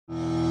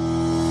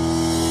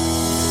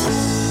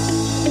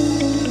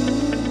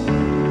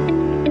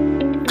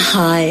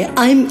Hi,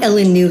 I'm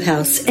Ellen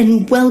Newhouse,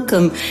 and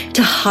welcome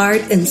to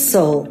Heart and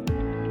Soul.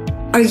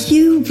 Are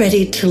you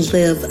ready to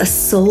live a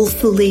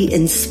soulfully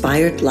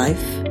inspired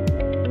life?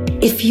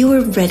 If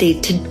you're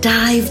ready to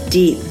dive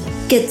deep,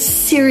 get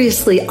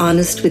seriously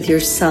honest with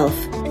yourself,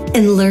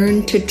 and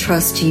learn to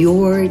trust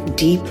your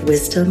deep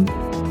wisdom,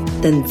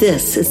 then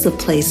this is the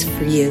place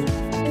for you.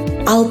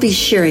 I'll be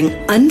sharing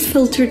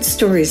unfiltered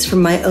stories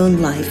from my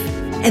own life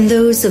and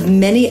those of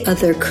many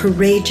other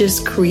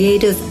courageous,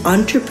 creative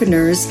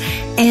entrepreneurs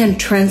and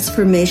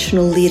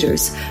transformational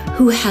leaders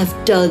who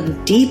have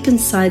dug deep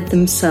inside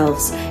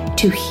themselves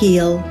to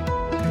heal,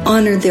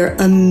 honor their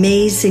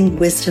amazing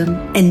wisdom,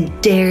 and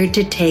dare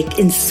to take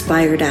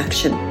inspired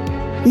action.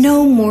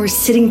 No more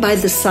sitting by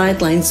the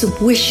sidelines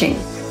wishing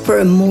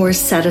for a more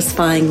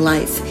satisfying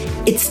life.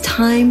 It's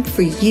time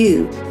for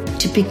you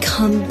to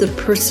become the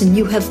person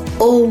you have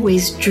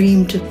always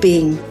dreamed of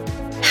being.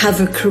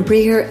 Have a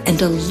career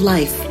and a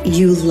life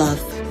you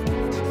love.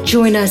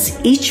 Join us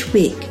each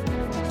week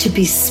to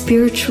be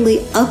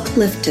spiritually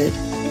uplifted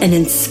and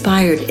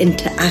inspired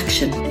into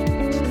action.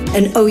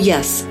 And oh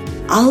yes,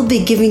 I'll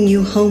be giving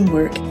you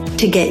homework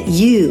to get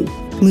you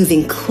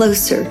moving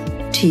closer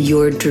to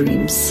your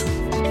dreams.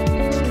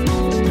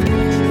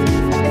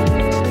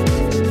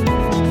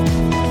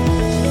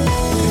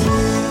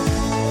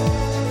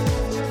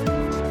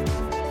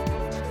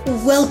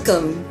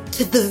 Welcome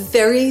to the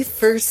very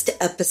first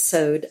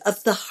episode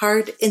of the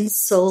Heart and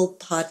Soul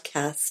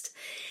podcast.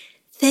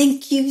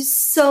 Thank you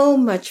so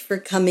much for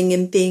coming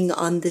and being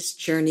on this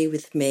journey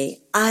with me.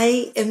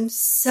 I am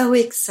so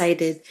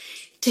excited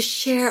to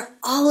share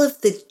all of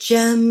the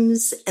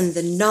gems and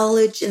the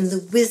knowledge and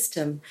the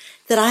wisdom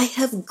that I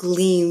have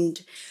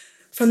gleaned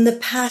from the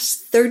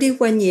past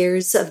 31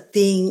 years of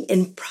being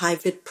in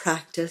private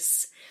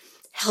practice,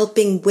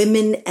 helping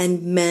women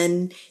and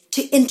men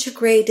to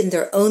integrate in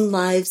their own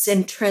lives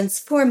and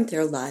transform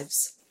their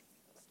lives.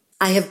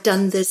 I have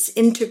done this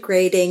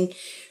integrating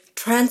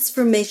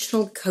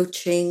transformational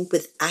coaching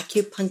with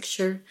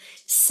acupuncture,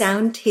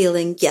 sound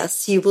healing.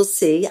 Yes, you will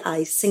see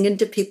I sing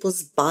into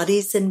people's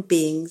bodies and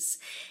beings,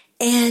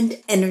 and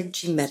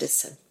energy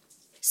medicine.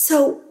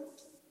 So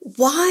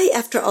why,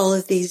 after all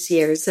of these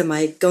years, am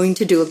I going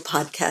to do a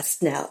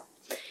podcast now?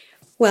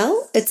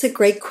 Well, it's a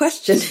great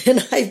question,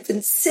 and I've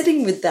been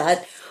sitting with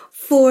that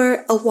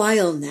for a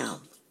while now.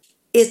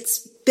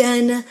 It's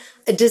been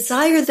a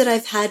desire that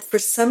I've had for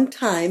some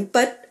time,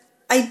 but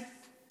I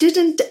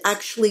didn't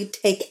actually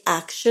take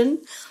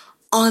action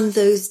on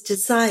those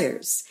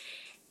desires.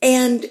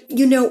 And,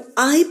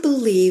 I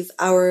believe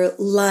our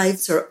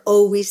lives are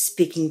always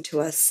speaking to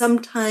us.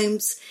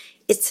 Sometimes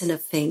it's in a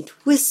faint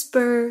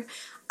whisper.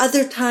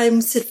 Other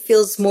times it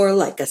feels more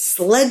like a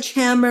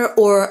sledgehammer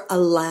or a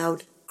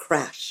loud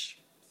crash.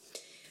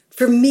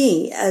 For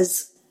me,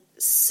 as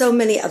so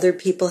many other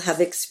people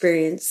have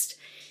experienced,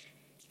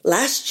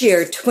 last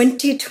year,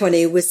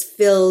 2020, was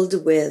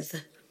filled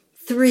with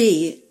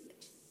 3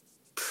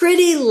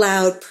 pretty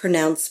loud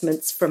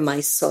pronouncements from my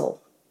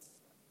soul.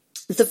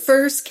 The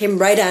first came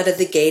right out of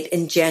the gate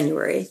in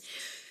January.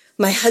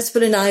 My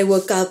husband and I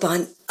woke up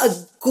on a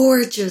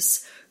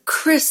gorgeous,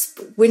 crisp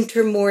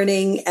winter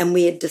morning, and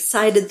we had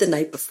decided the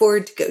night before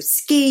to go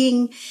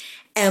skiing,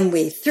 and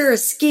we threw our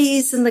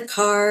skis in the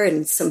car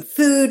and some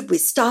food. We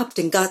stopped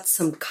and got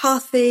some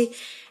coffee,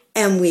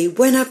 and we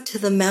went up to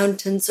the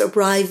mountains,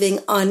 arriving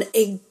on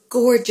a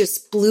gorgeous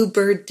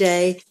bluebird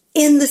day.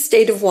 In the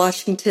state of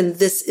Washington,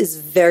 this is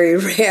very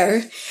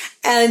rare.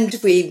 And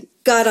we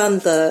got on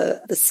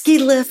the ski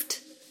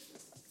lift,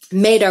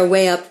 made our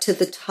way up to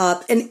the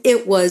top, and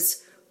it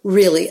was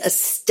really a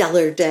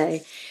stellar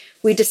day.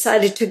 We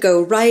decided to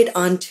go right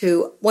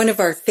onto one of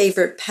our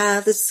favorite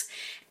paths,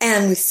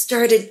 and we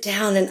started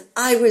down, and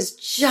I was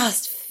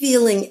just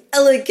feeling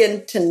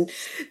elegant and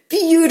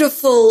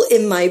beautiful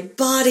in my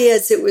body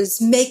as it was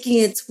making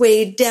its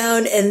way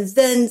down. And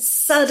then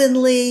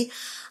suddenly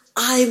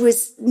I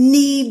was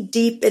knee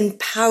deep in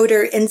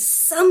powder, and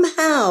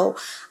somehow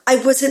I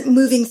wasn't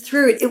moving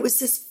through it. It was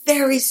this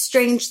very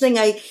strange thing.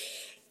 I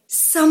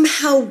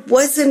somehow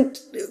wasn't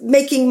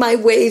making my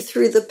way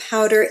through the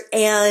powder,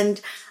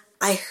 and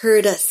I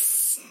heard a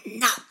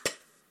snap,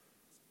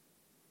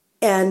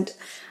 and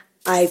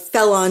I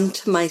fell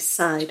onto my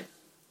side.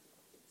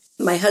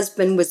 My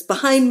husband was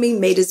behind me,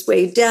 made his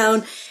way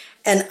down,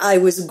 and I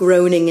was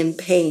groaning in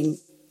pain.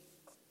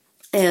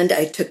 And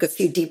I took a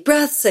few deep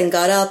breaths and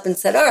got up and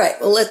said, all right,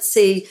 well, let's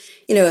see,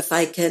 if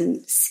I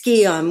can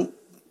ski on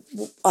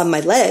my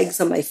legs,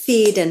 on my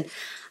feet. And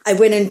I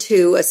went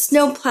into a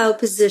snowplow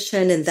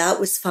position, and that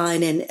was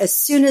fine. And as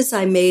soon as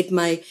I made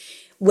my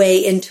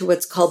way into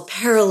what's called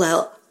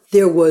parallel,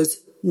 there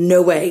was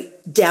no way.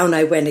 Down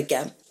I went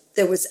again.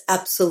 There was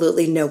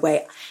absolutely no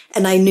way.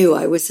 And I knew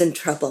I was in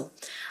trouble.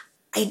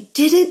 I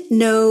didn't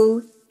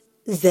know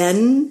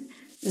then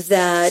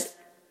that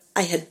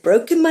I had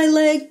broken my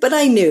leg, but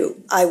I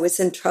knew I was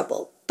in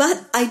trouble.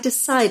 But I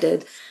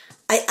decided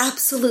I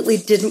absolutely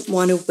didn't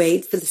want to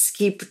wait for the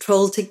ski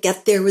patrol to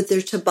get there with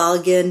their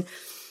toboggan.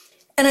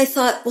 And I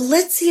thought, well,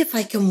 let's see if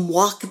I can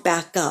walk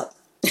back up.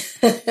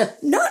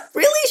 Not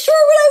really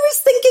sure what I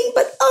thinking,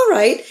 but all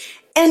right.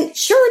 And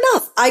sure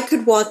enough, I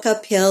could walk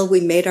uphill.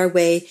 We made our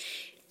way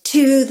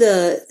to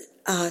the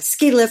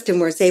ski lift and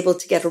was able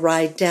to get a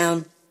ride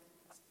down.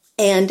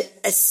 And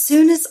as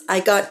soon as I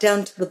got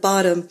down to the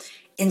bottom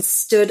and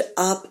stood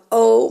up,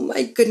 oh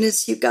my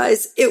goodness, you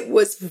guys, it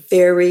was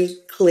very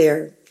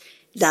clear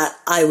that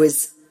I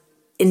was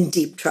in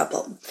deep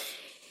trouble.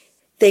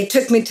 They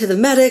took me to the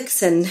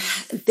medics and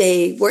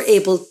they were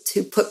able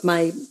to put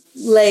my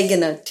leg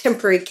in a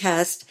temporary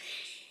cast.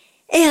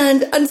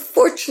 And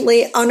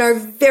unfortunately, on our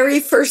very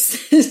first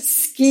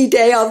ski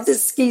day of the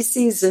ski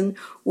season,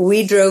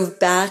 we drove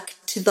back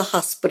to the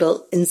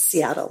hospital in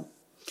Seattle.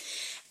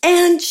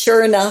 And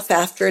sure enough,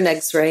 after an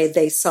x-ray,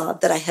 they saw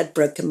that I had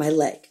broken my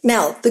leg.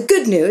 Now, the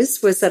good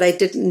news was that I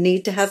didn't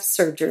need to have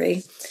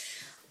surgery.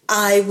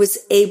 I was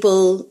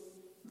able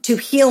to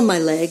heal my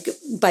leg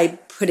by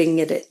putting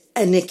it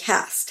in a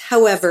cast.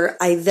 However,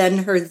 I then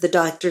heard the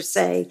doctor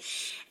say,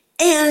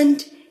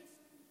 and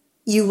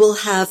you will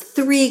have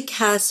 3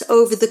 casts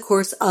over the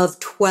course of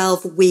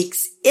 12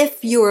 weeks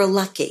if you are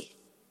lucky.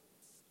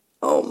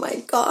 Oh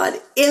my God,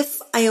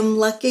 if I am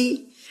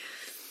lucky.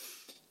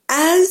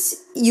 As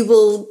you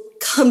will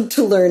come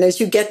to learn as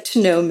you get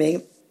to know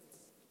me,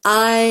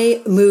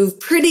 I move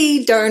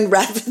pretty darn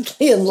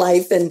rapidly in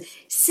life, and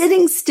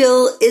sitting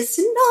still is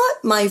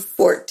not my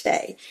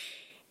forte.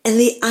 And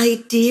the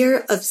idea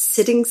of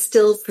sitting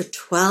still for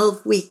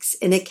 12 weeks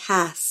in a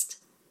cast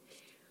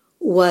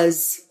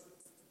was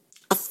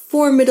a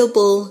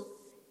formidable,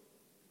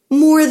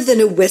 more than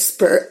a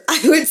whisper.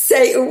 I would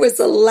say it was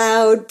a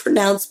loud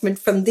pronouncement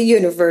from the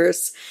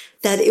universe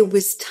that it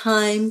was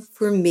time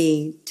for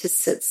me to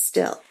sit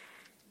still.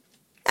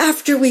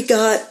 After we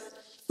got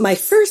my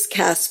first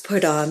cast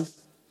put on,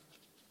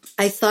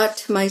 I thought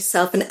to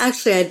myself, and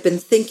actually I'd been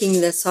thinking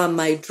this on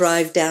my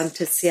drive down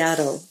to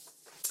Seattle,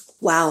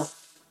 wow,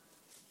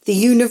 the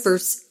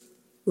universe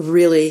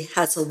really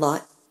has a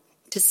lot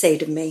to say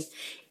to me.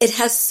 It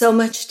has so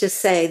much to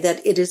say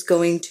that it is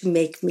going to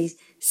make me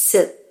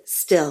sit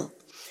still.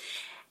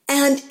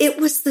 And it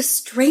was the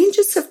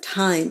strangest of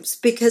times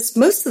because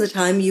most of the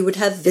time you would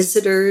have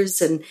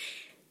visitors and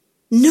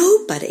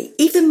nobody,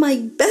 even my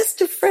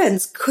best of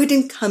friends,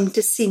 couldn't come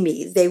to see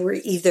me. They were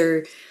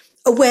either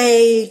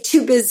away,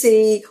 too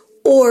busy,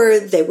 or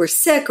they were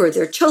sick, or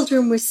their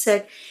children were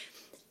sick.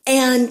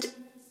 And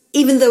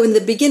even though in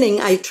the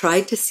beginning I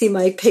tried to see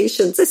my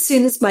patients, as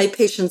soon as my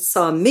patients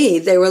saw me,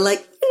 they were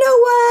like, you know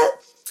what?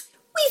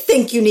 We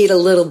think you need a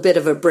little bit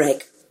of a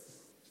break.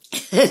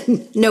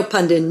 No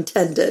pun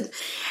intended.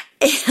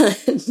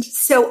 And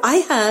so I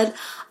had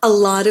a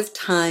lot of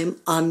time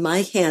on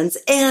my hands,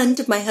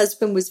 and my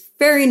husband was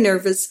very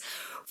nervous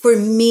for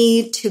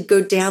me to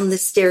go down the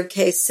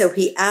staircase. So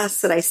he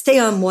asked that I stay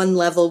on one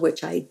level,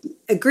 which I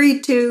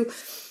agreed to,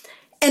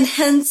 and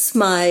hence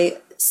my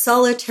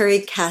solitary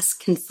cast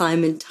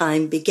confinement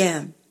time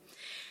began.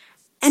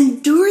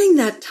 And during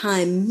that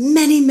time,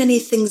 many, many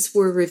things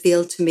were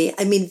revealed to me.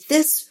 I mean,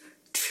 this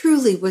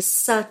truly was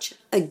such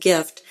a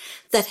gift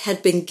that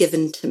had been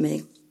given to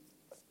me.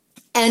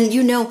 And,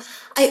 you know,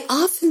 I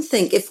often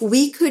think if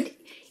we could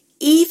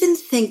even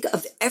think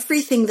of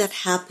everything that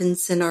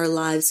happens in our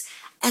lives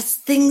as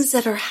things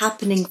that are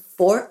happening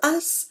for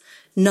us,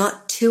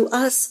 not to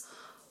us,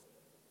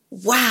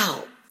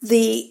 wow,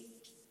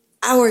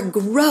 our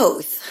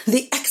growth,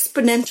 the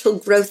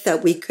exponential growth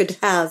that we could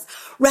have,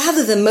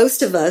 rather than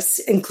most of us,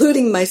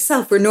 including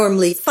myself, were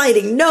normally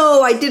fighting,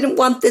 no, I didn't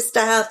want this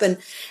to happen,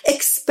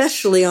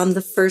 especially on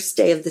the first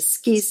day of the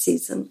ski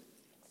season.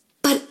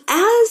 But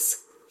as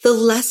the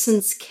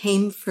lessons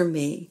came for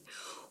me,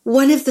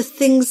 one of the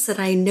things that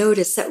I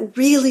noticed that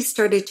really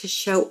started to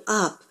show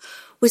up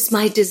was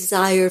my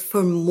desire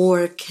for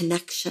more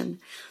connection,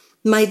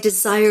 my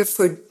desire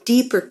for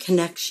deeper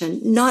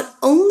connection, not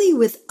only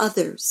with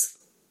others,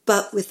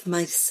 but with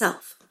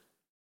myself.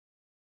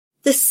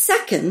 The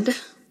second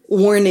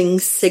warning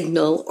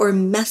signal or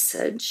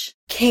message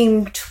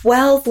came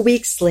 12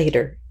 weeks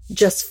later,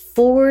 just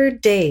 4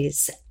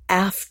 days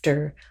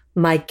after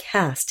my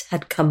cast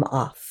had come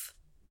off.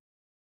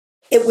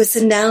 It was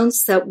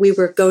announced that we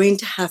were going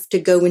to have to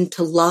go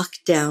into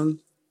lockdown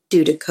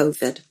due to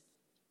COVID.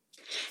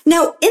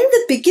 Now, in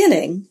the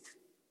beginning,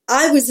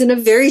 I was in a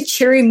very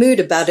cheery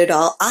mood about it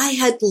all. I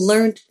had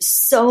learned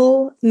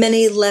so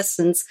many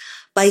lessons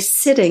by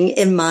sitting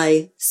in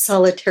my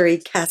solitary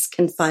cast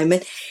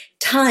confinement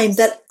time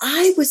that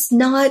I was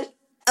not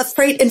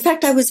afraid. In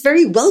fact, I was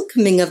very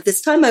welcoming of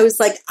this time. I was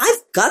like,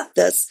 I've got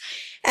this.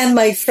 And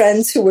my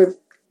friends who were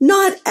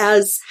not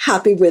as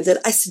happy with it,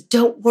 I said,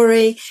 don't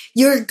worry,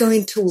 you're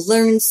going to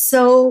learn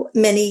so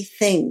many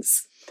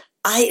things.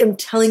 I am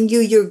telling you,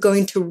 you're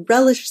going to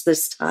relish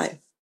this time.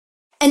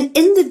 And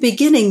in the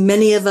beginning,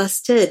 many of us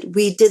did.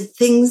 We did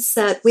things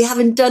that we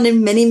haven't done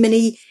in many,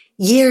 many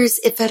years,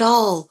 if at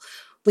all.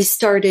 We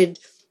started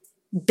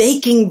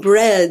baking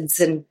breads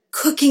and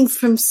cooking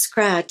from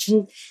scratch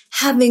and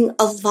having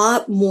a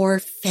lot more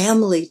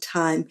family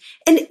time.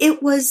 And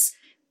it was,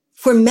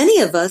 for many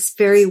of us,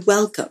 very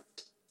welcomed.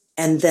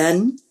 And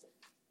then,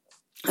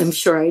 I'm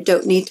sure I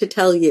don't need to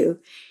tell you,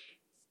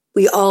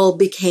 we all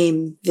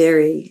became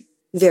very,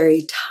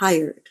 very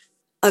tired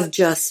of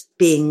just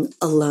being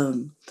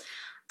alone.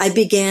 I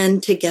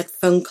began to get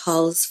phone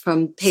calls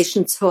from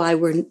patients who I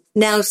were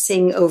now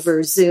seeing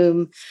over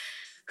Zoom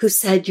who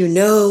said,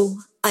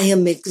 I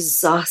am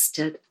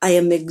exhausted. I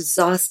am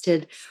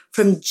exhausted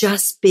from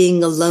just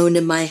being alone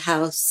in my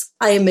house.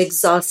 I am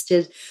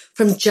exhausted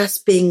from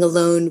just being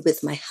alone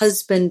with my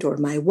husband or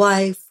my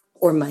wife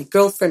or my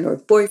girlfriend or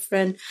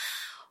boyfriend.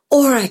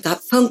 Or I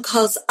got phone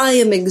calls. I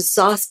am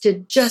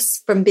exhausted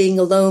just from being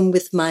alone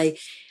with my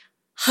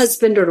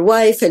husband or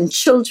wife and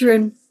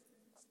children.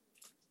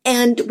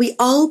 And we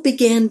all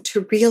began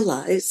to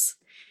realize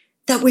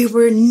that we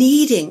were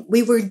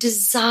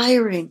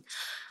desiring,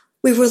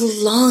 we were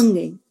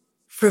longing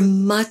for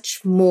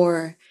much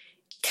more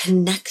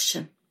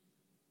connection.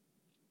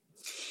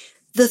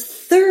 The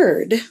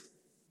third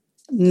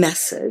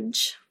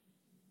message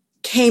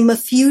came a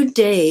few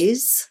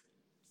days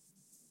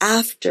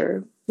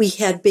after we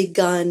had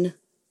begun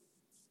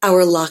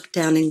our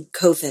lockdown in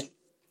COVID.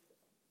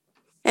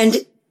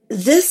 And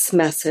this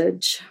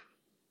message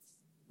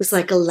was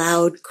like a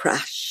loud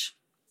crash.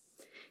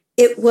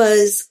 It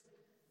was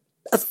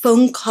a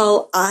phone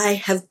call I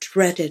have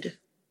dreaded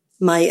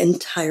my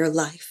entire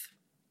life.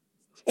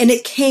 And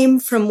it came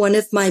from one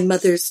of my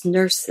mother's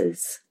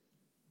nurses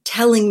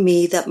telling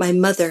me that my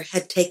mother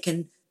had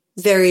taken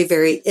very,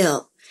 very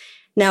ill.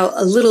 Now,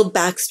 a little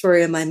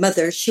backstory on my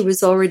mother. She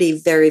was already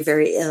very,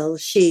 very ill.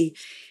 She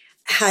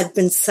had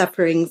been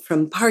suffering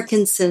from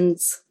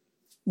Parkinson's,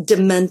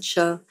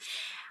 dementia,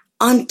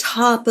 on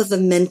top of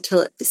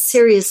a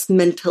serious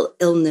mental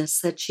illness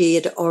that she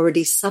had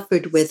already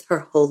suffered with her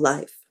whole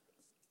life.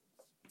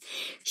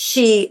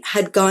 She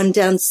had gone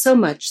down so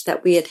much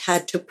that we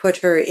had to put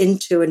her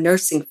into a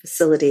nursing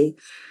facility,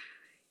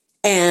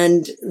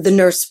 and the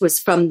nurse was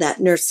from that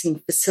nursing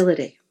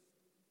facility.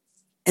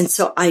 And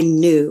so I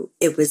knew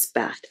it was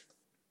bad.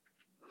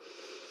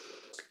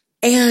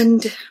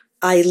 And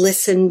I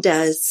listened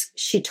as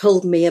she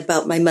told me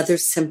about my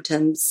mother's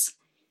symptoms.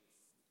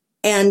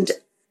 And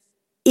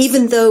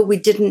even though we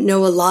didn't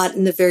know a lot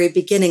in the very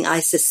beginning, I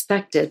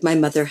suspected my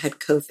mother had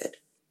COVID.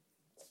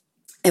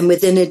 And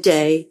within a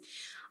day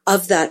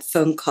of that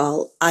phone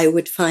call, I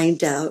would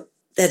find out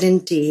that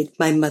indeed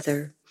my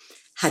mother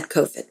had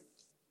COVID.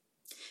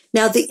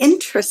 Now, the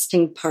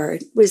interesting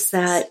part was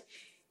that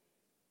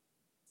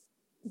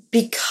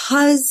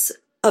because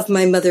of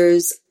my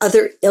mother's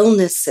other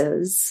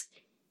illnesses,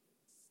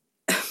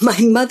 my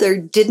mother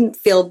didn't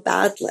feel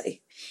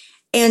badly.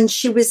 And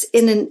she was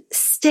in a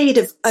state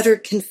of utter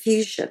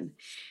confusion.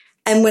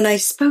 And when I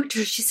spoke to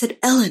her, she said,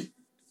 "Ellen,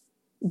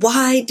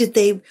 why did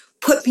they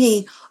put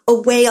me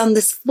away on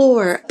this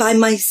floor by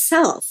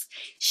myself?"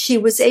 She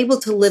was able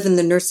to live in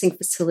the nursing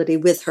facility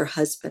with her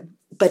husband.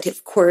 But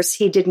of course,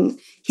 he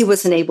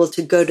wasn't able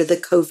to go to the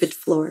COVID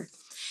floor.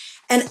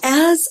 And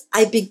as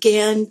I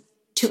began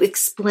to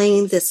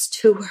explain this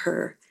to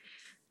her,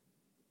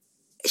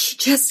 she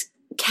just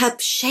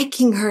kept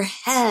shaking her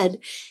head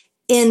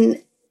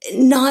in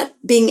not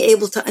being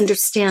able to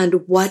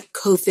understand what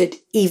COVID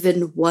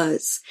even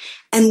was.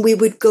 And we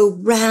would go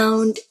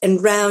round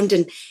and round,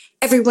 and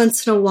every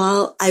once in a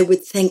while I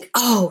would think,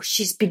 oh,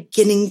 she's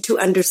beginning to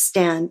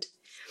understand.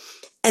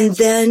 And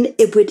then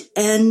it would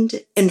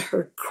end in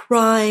her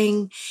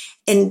crying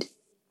and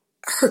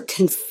her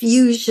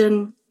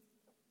confusion.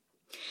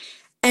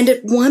 And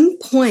at one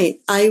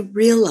point I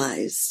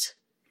realized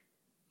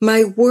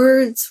my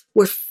words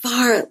were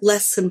far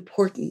less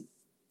important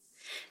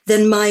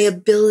than my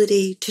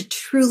ability to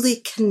truly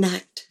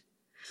connect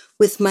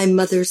with my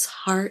mother's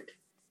heart,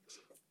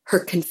 her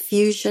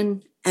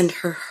confusion, and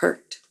her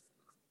hurt.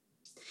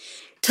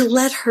 To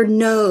let her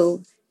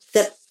know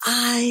that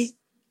I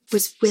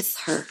was with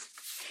her,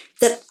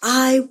 that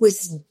I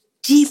was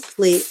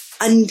deeply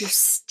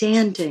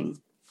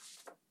understanding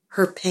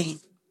her pain.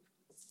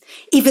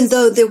 Even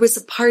though there was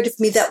a part of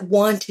me that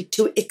wanted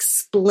to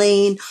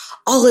explain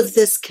all of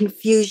this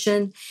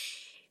confusion,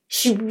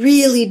 she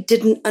really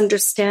didn't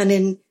understand,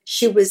 and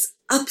she was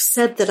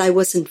upset that I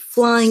wasn't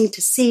flying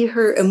to see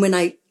her. And when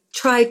I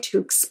tried to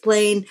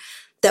explain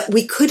that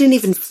we couldn't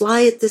even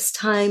fly at this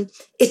time,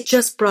 it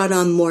just brought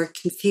on more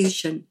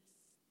confusion.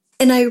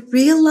 And I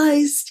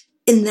realized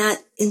in that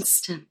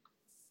instant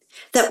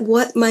that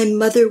what my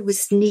mother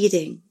was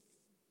needing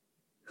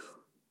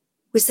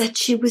was that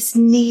she was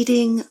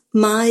needing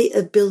my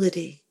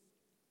ability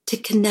to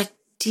connect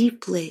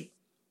deeply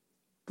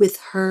with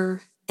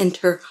her and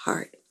her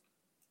heart.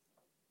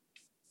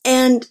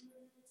 And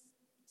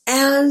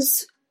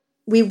as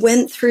we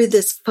went through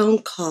this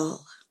phone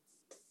call,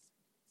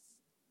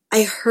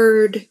 I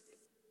heard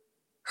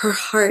her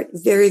heart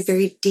very,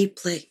 very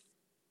deeply.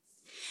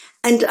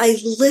 And I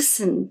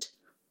listened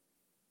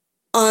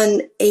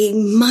on a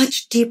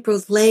much deeper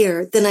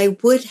layer than I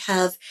would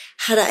have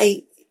had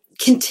I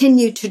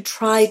continued to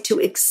try to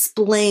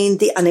explain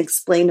the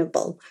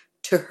unexplainable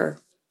to her.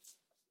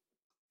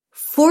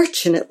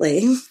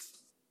 Fortunately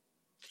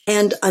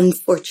and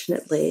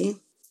unfortunately,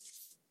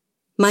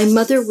 my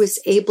mother was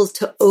able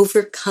to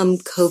overcome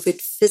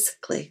COVID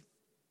physically.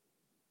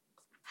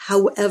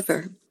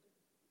 However,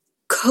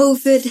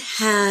 COVID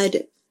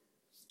had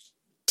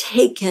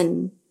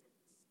taken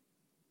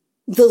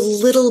the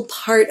little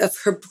part of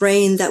her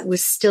brain that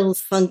was still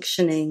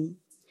functioning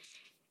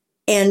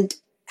and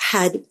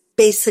had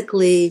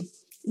basically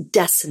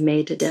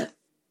decimated it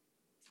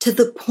to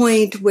the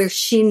point where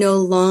she no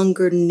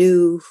longer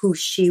knew who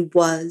she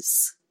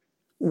was,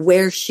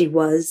 where she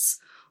was,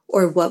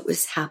 or what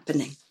was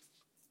happening.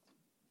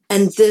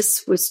 And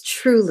this was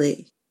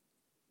truly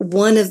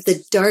one of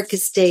the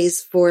darkest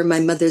days for my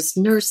mother's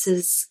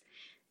nurses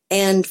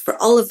and for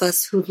all of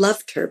us who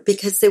loved her,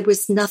 because there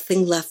was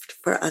nothing left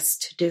for us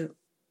to do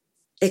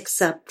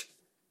except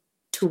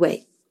to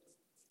wait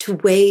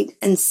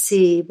and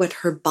see what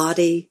her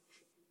body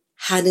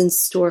had in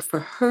store for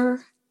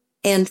her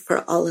and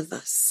for all of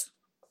us.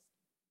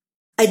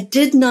 I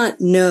did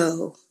not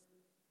know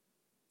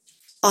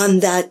on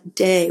that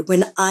day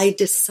when I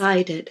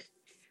decided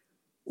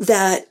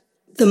that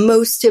the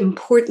most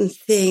important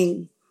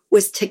thing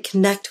was to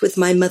connect with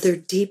my mother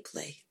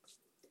deeply,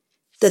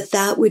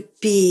 that would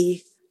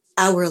be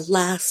our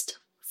last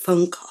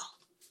phone call.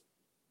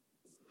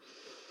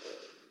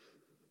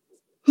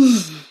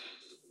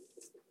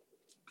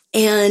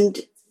 And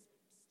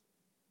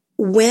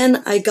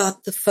when I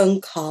got the phone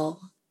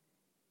call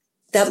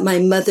that my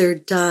mother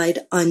died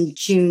on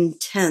June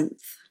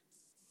 10th,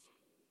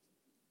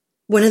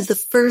 one of the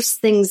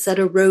first things that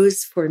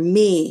arose for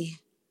me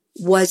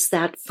was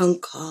that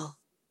phone call,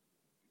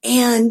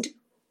 and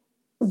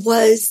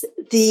was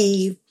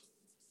the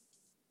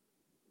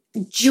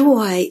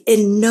joy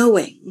in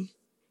knowing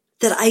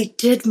that I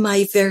did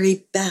my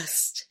very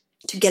best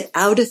to get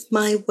out of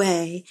my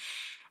way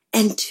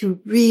and to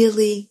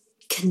really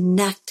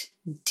connect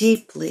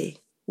deeply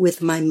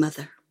with my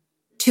mother,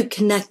 to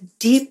connect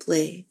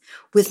deeply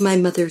with my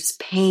mother's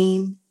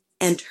pain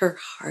and her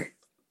heart.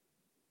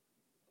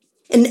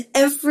 In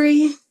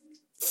every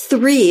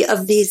 3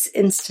 of these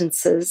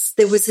instances,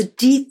 there was a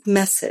deep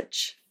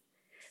message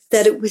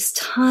that it was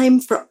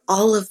time for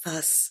all of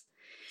us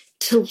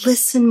to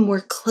listen more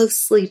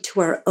closely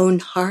to our own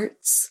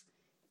hearts,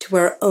 to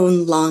our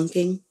own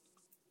longing,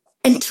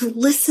 and to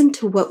listen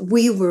to what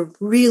we were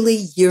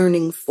really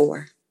yearning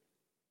for.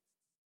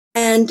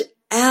 And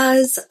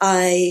as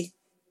I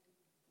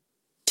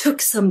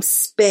took some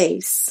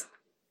space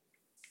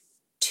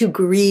to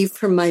grieve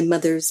for my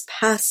mother's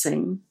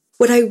passing,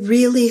 what I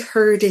really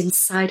heard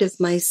inside of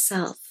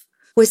myself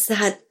was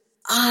that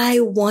I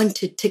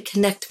wanted to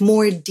connect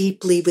more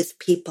deeply with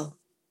people.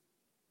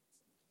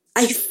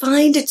 I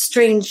find it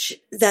strange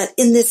that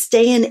in this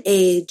day and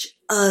age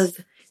of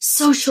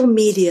social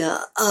media,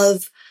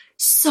 of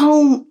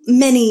so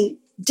many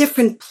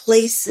different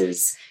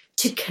places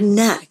to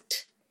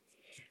connect,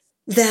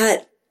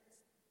 that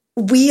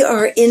we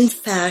are in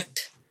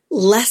fact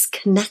less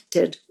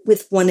connected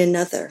with one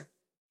another.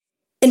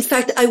 In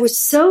fact, I was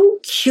so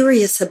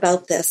curious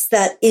about this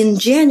that in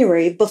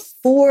January,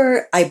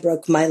 before I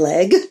broke my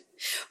leg,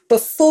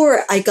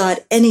 before I got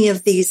any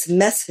of these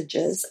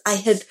messages, I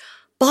had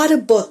bought a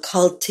book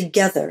called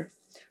Together,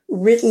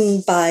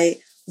 written by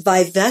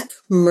Vivek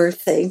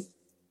Murthy.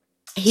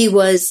 He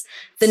was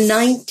the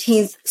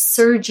 19th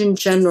Surgeon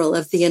General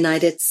of the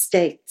United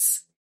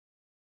States.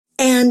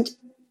 And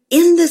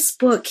in this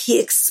book, he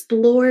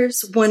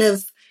explores one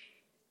of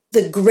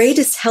the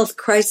greatest health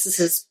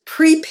crises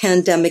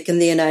pre-pandemic in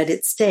the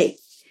United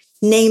States,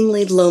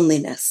 namely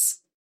loneliness.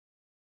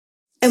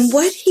 And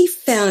what he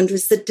found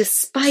was that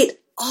despite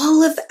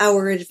all of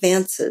our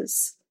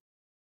advances,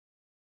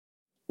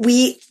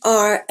 we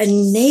are a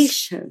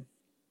nation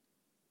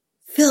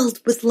filled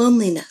with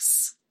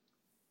loneliness.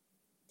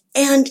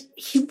 And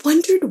he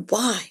wondered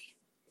why.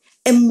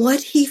 And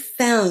what he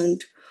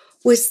found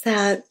was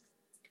that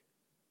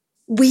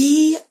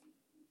we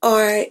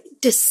are,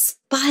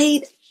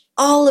 despite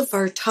all of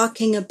our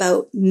talking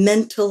about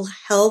mental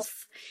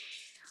health,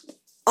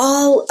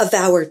 all of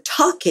our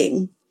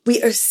talking,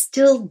 we are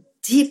still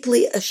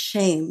deeply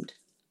ashamed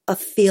of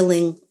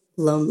feeling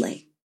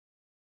lonely.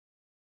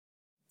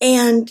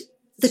 And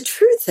the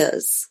truth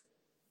is,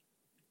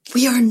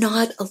 we are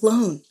not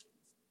alone.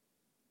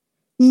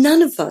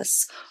 None of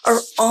us are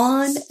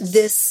on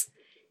this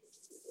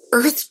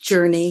earth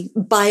journey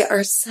by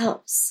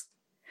ourselves.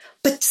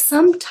 But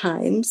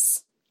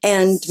sometimes,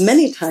 and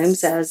many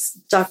times, as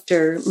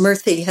Dr.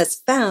 Murthy has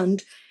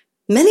found,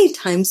 many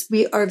times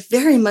we are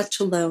very much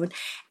alone.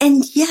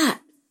 And yet,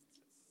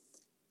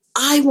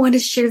 I want to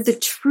share the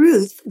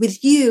truth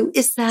with you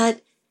is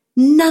that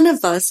none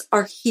of us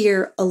are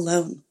here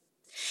alone.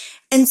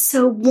 And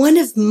so one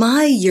of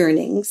my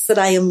yearnings that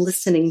I am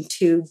listening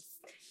to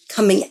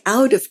coming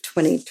out of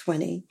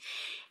 2020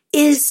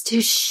 is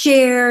to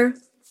share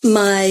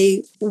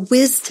my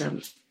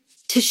wisdom,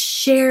 to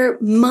share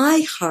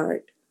my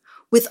heart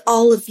with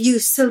all of you,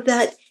 so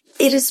that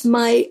it is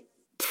my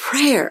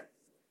prayer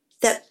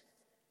that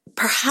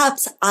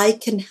perhaps I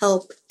can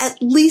help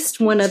at least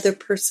one other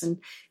person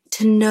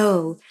to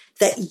know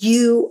that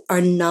you are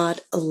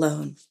not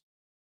alone.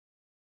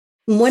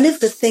 One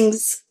of the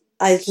things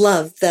I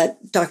love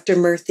that Dr.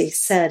 Murthy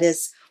said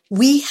is,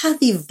 we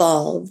have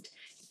evolved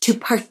to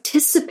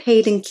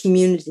participate in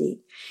community,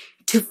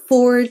 to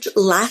forge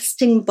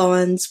lasting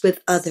bonds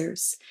with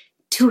others,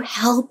 to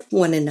help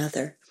one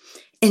another,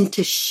 and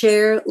to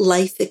share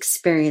life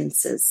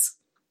experiences.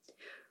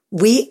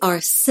 We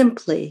are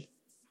simply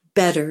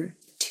better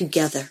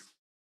together.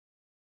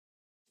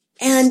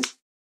 And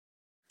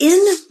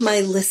in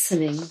my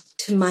listening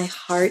to my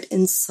heart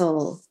and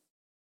soul,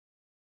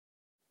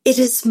 it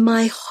is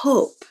my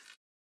hope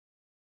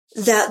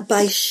that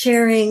by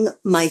sharing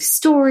my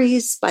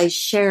stories, by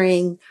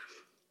sharing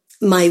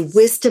my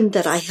wisdom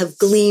that I have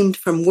gleaned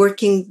from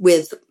working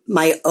with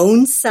my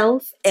own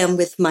self and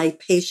with my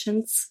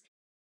patients,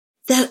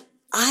 that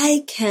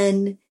I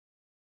can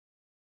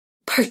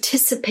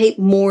participate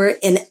more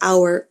in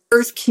our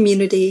earth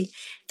community,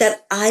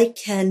 that I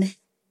can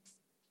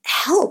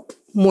help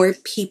more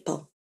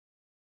people.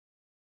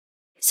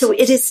 So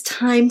it is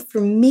time for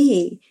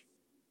me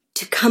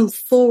to come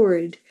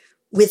forward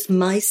with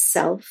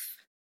myself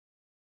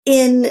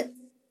in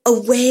a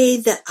way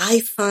that I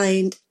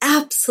find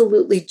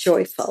absolutely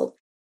joyful.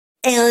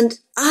 And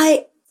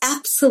I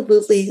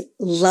absolutely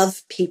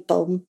love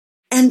people,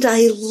 and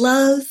I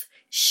love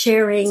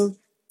sharing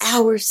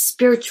our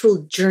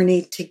spiritual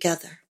journey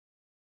together.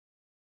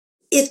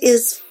 It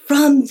is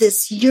from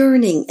this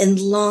yearning and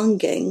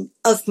longing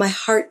of my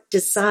heart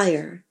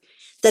desire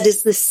that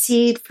is the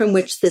seed from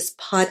which this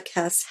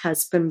podcast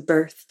has been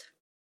birthed.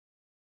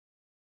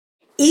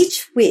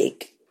 Each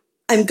week,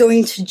 I'm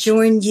going to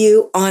join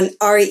you on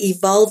our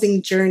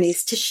evolving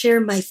journeys to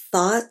share my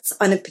thoughts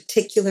on a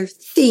particular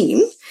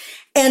theme,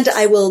 and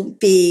I will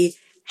be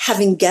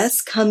having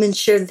guests come and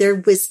share their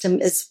wisdom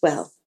as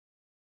well.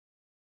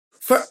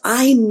 For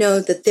I know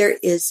that there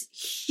is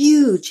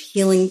huge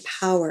healing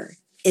power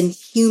in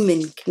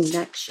human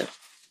connection.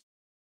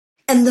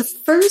 And the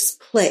first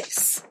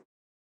place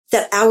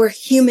that our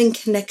human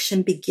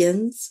connection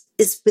begins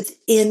is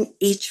within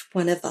each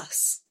one of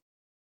us.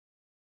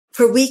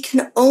 For we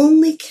can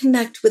only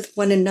connect with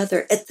one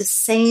another at the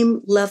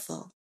same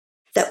level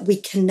that we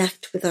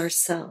connect with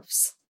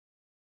ourselves.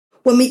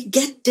 When we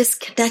get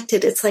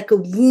disconnected, it's like a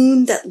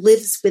wound that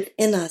lives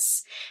within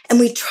us, and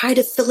we try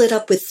to fill it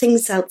up with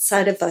things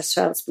outside of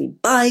ourselves. We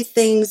buy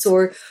things,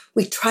 or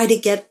we try to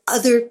get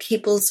other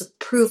people's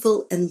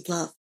approval and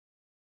love.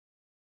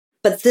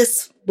 But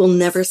this will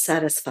never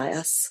satisfy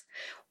us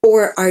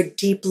or our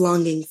deep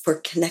longing for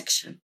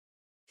connection.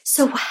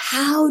 So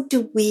how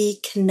do we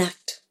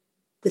connect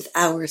with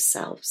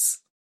ourselves?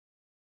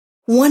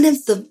 One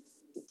of the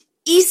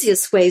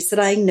easiest ways that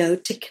I know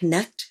to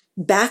connect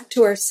back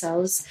to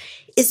ourselves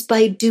is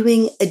by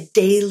doing a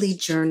daily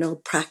journal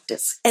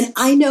practice. And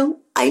I know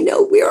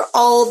we are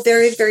all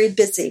very, very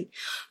busy.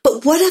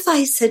 But what if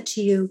I said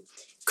to you,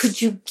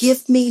 could you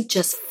give me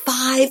just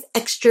 5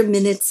 extra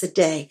minutes a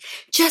day?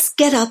 Just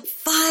get up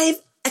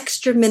 5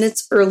 extra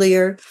minutes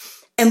earlier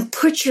and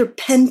put your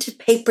pen to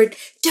paper.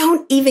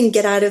 Don't even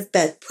get out of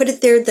bed. Put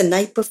it there the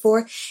night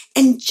before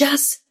and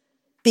just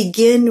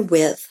begin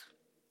with,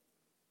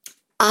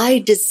 I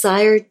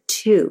desire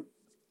to,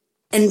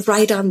 and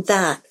write on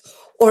that,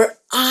 or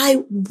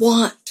I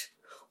want,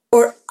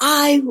 or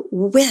I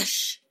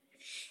wish,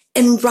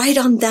 and write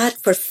on that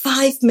for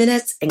 5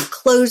 minutes and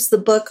close the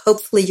book.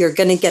 Hopefully you're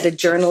going to get a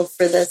journal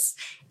for this,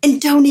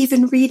 and don't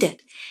even read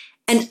it.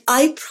 And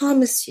I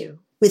promise you,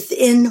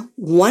 within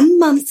 1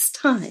 month's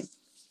time,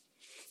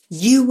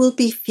 you will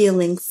be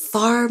feeling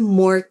far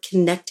more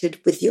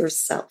connected with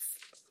yourself.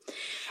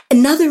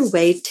 Another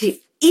way to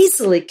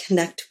easily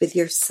connect with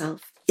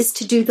yourself is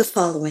to do the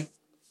following.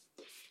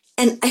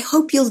 And I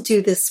hope you'll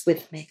do this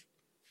with me.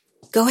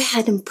 Go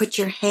ahead and put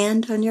your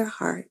hand on your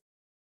heart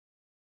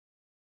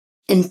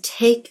and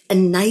take a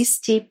nice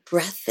deep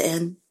breath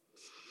in.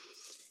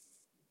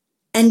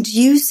 And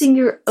using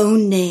your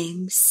own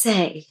name,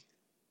 say,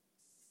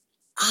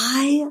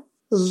 I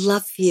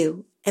love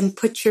you, and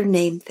put your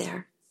name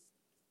there.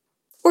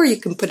 Or you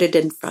can put it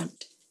in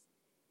front.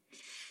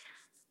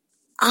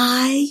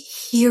 I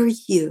hear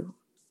you.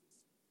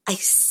 I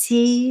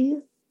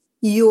see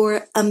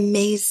your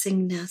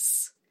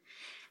amazingness.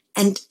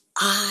 And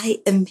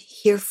I am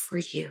here for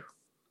you.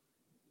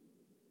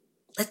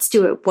 Let's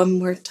do it one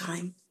more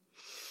time.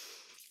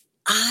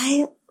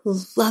 I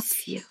love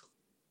you.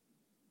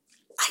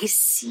 I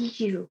see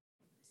you.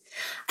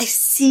 I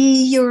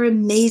see your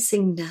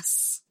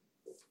amazingness.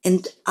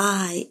 And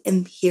I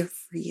am here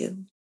for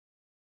you.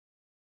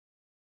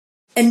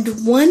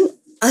 And one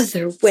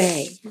other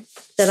way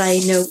that I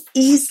know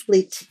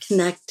easily to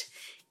connect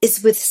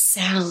is with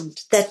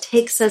sound that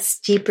takes us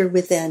deeper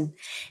within.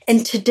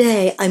 And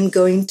today I'm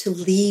going to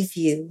leave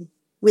you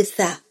with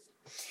that.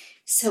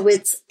 So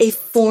it's a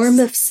form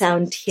of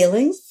sound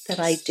healing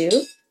that I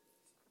do.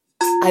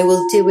 I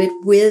will do it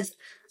with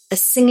a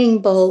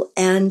singing bowl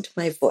and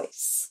my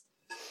voice.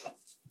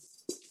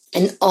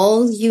 And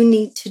all you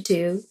need to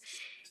do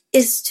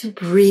is to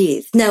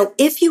breathe. Now,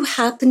 if you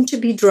happen to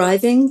be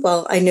driving,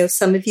 well, I know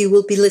some of you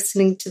will be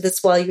listening to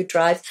this while you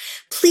drive,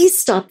 please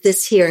stop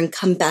this here and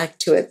come back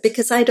to it,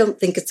 because I don't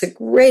think it's a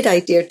great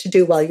idea to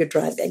do while you're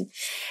driving.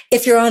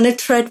 If you're on a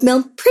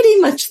treadmill, pretty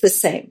much the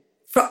same.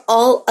 For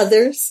all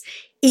others,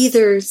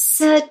 either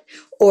sit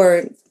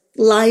or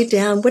lie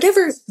down,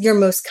 whatever you're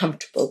most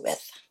comfortable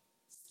with,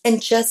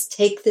 and just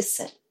take this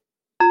in.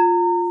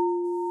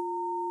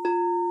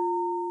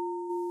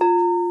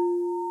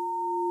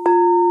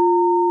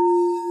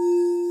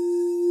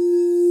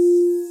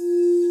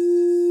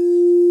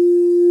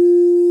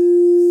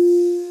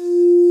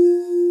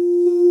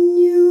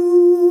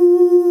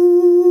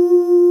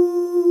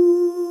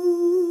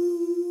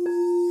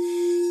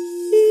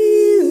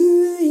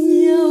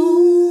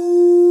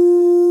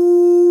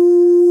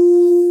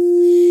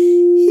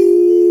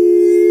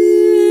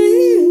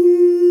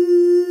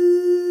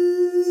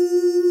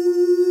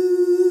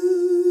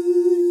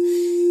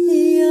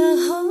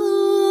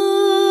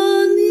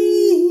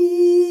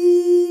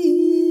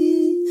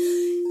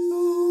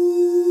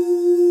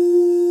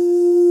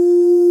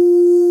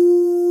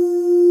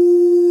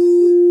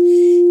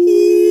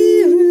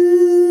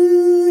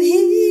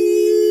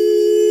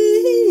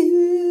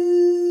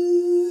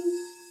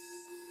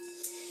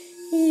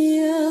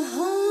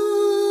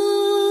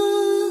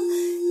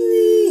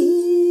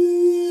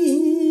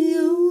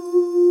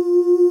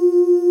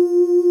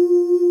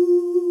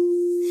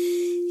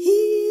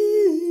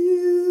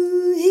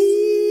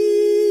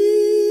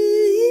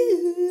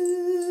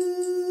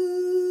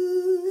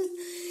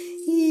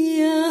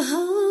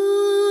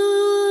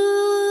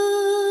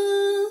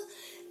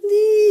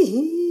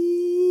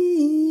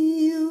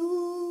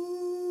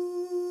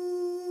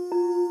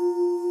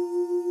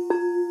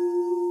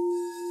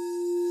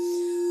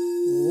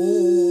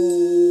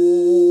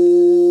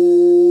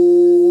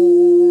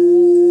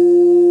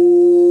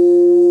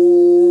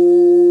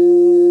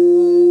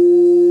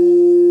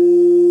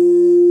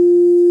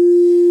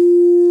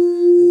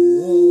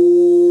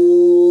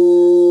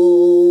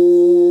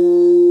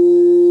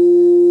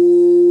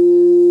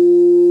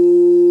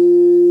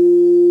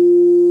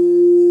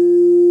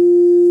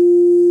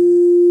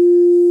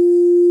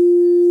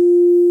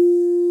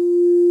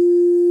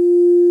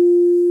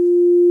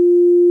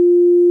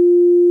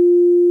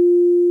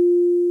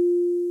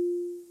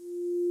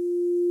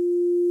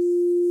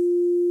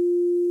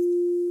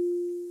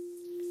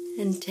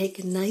 And take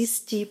a nice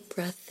deep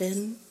breath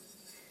in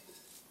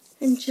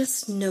and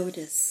just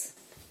notice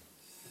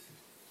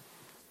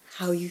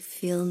how you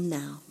feel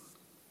now.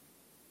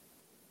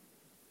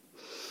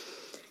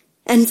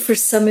 And for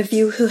some of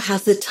you who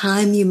have the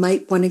time, you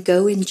might want to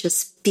go and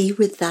just be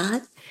with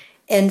that.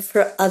 And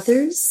for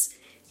others,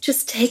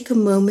 just take a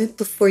moment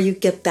before you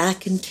get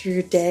back into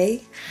your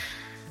day.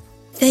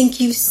 Thank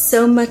you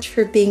so much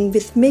for being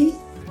with me.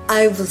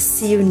 I will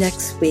see you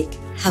next week.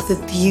 Have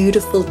a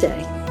beautiful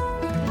day.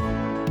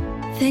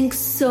 Thanks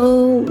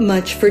so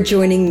much for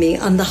joining me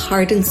on the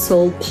Heart and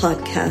Soul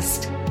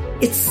podcast.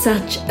 It's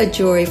such a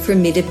joy for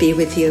me to be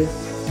with you.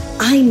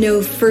 I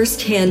know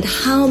firsthand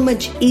how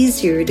much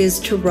easier it is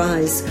to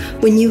rise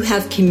when you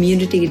have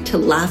community to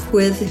laugh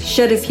with,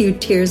 shed a few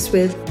tears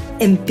with,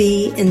 and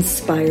be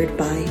inspired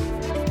by.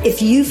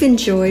 If you've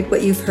enjoyed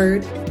what you've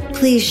heard,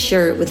 please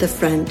share it with a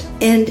friend.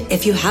 And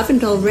if you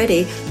haven't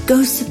already,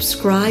 go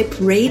subscribe,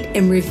 rate,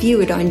 and review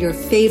it on your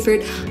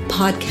favorite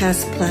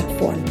podcast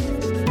platform.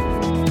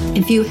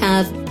 If you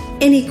have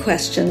any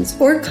questions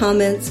or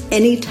comments,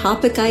 any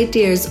topic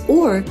ideas,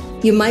 or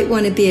you might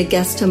want to be a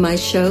guest on my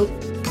show,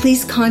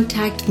 please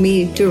contact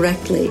me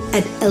directly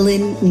at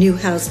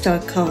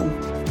ellennewhouse.com.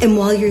 And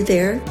while you're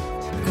there,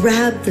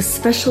 grab the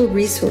special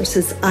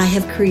resources I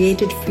have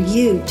created for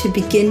you to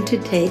begin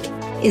to take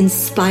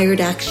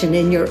inspired action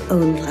in your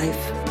own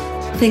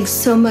life. Thanks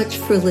so much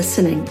for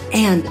listening,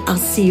 and I'll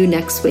see you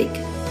next week.